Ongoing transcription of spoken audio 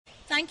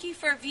Thank you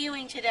for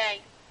viewing today.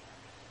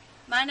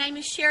 My name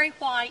is Sherry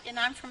White, and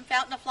I'm from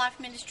Fountain of Life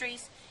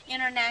Ministries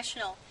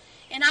International.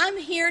 And I'm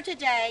here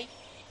today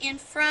in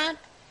front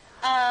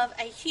of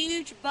a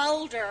huge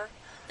boulder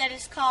that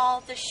is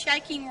called the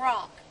Shaking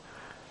Rock.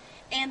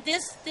 And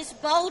this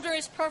boulder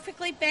is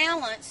perfectly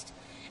balanced,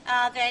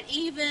 that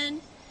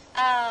even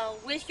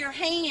with your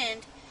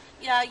hand,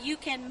 you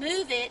can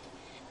move it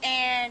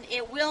and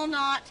it will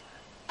not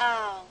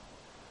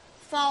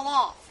fall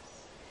off.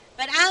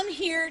 But I'm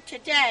here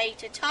today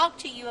to talk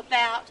to you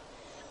about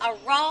a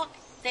rock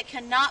that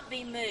cannot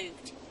be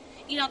moved.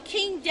 You know,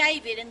 King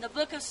David in the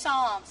book of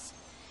Psalms,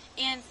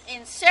 in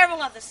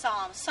several of the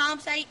Psalms,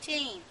 Psalms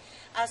 18,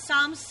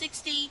 Psalms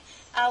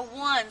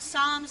 61,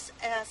 Psalms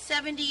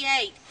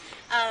 78,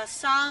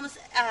 Psalms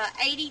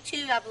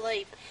 82, I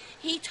believe,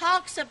 he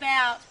talks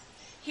about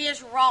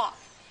his rock,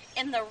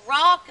 and the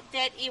rock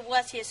that it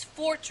was his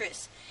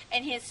fortress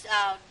and his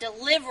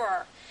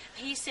deliverer.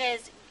 He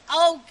says,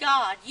 "Oh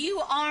God,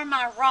 you are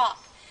my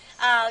rock.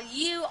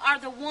 You are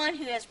the one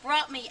who has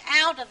brought me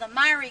out of the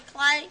miry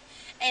clay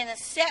and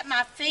has set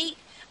my feet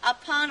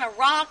upon a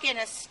rock and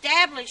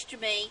established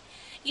me."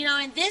 You know,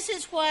 and this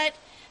is what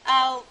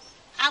I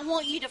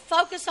want you to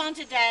focus on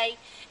today,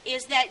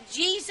 is that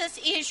Jesus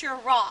is your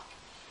rock.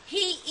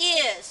 He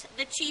is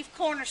the chief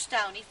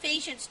cornerstone.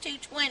 Ephesians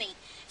 2:20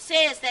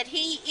 says that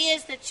he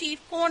is the chief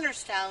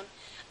cornerstone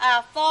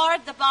for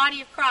the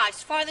body of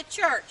Christ, for the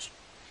church.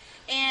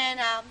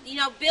 And,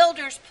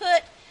 builders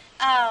put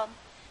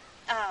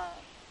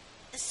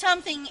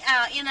something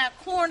in a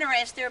corner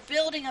as they're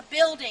building a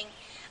building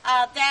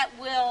that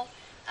will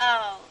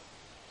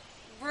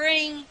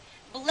bring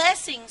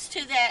blessings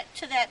to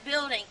that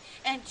building.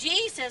 And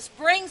Jesus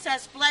brings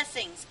us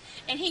blessings,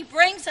 and he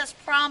brings us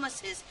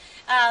promises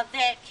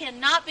that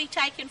cannot be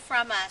taken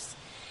from us.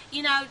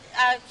 You know,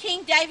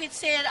 King David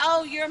said,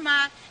 "Oh, you're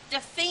my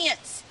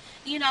defense.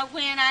 You know,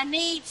 when I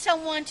need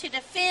someone to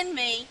defend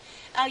me,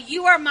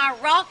 you are my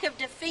rock of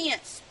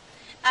defense."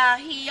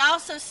 He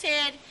also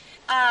said,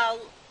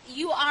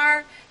 "You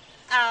are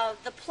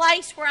the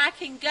place where I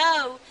can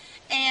go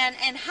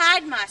and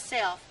hide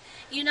myself."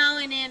 You know,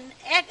 and in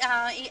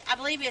I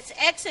believe it's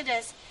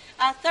Exodus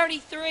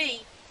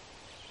 33,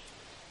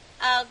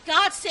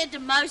 God said to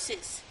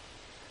Moses,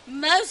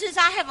 "Moses,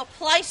 I have a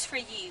place for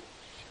you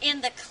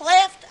in the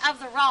cleft of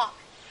the rock,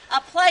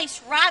 a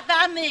place right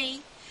by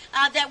me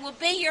that will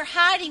be your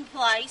hiding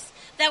place,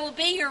 that will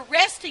be your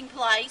resting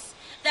place,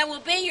 that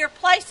will be your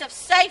place of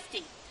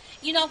safety."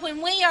 You know,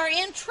 when we are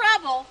in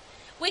trouble,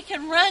 we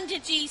can run to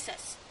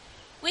Jesus.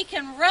 We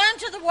can run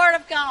to the Word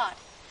of God,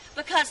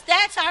 because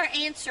that's our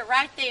answer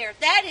right there.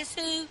 That is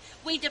who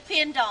we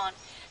depend on.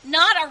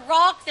 Not a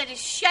rock that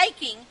is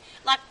shaking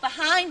like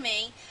behind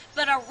me,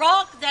 but a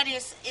rock that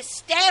is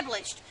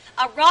established,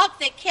 a rock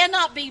that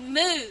cannot be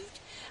moved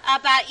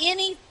by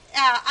any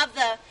of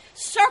the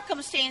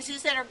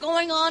circumstances that are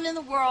going on in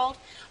the world,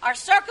 or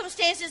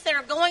circumstances that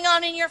are going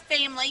on in your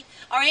family,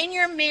 or in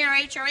your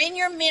marriage, or in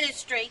your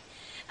ministry.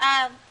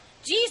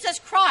 Jesus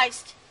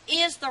Christ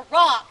is the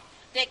rock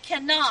that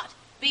cannot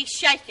be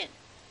shaken,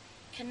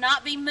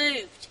 cannot be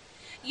moved.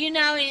 You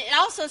know, it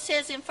also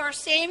says in 1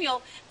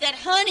 Samuel that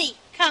honey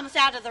comes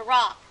out of the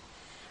rock.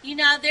 You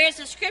know, there's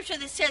a scripture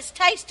that says,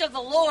 "Taste of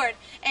the Lord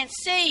and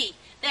see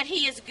that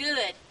he is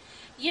good."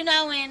 You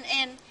know,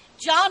 and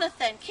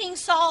Jonathan, King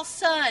Saul's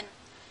son,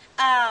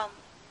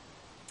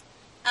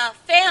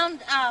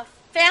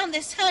 found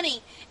this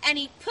honey, and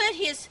he put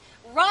his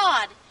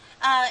rod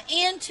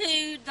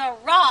into the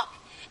rock,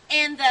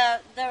 and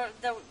the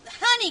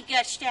honey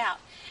gushed out,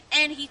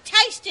 and he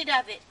tasted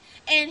of it,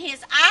 and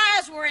his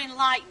eyes were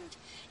enlightened.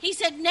 He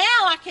said,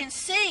 "Now I can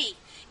see."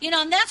 You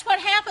know, and that's what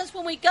happens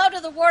when we go to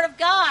the Word of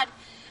God,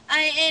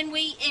 and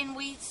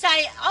we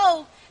say,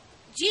 "Oh,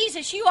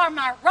 Jesus, you are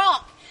my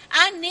rock.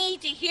 I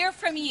need to hear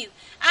from you.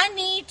 I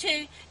need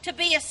to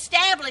be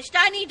established.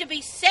 I need to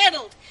be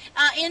settled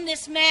in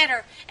this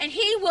matter." And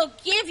he will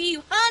give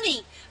you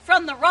honey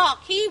from the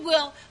rock. He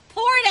will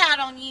pour it out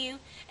on you,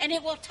 and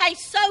it will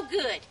taste so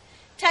good.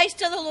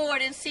 Taste of the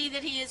Lord and see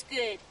that he is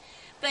good.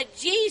 But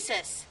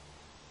Jesus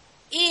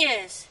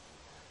is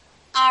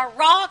our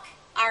rock,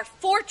 our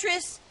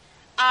fortress,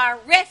 our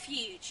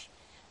refuge,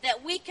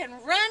 that we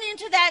can run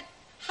into that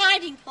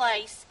hiding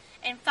place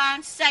and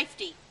find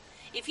safety.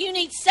 If you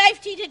need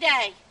safety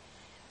today,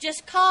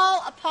 just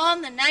call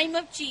upon the name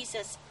of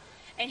Jesus,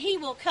 and he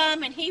will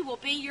come and he will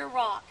be your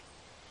rock,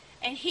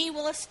 and he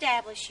will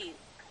establish you.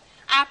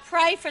 I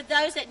pray for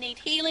those that need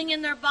healing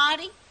in their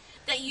body,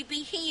 that you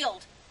be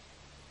healed,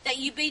 that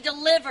you be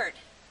delivered.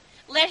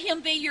 Let him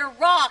be your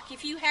rock.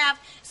 If you have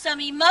some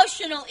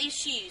emotional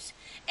issues,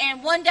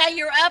 and one day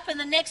you're up and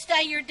the next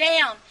day you're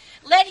down,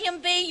 let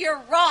him be your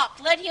rock.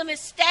 Let him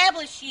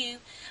establish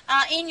you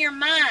in your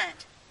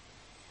mind.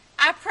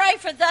 I pray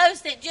for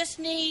those that just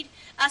need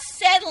a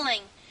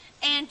settling,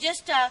 and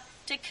just to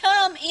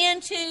come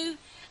into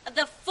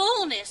the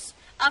fullness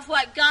of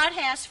what God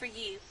has for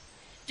you.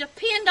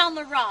 Depend on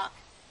the rock,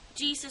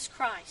 Jesus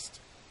Christ.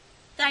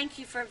 Thank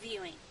you for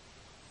viewing.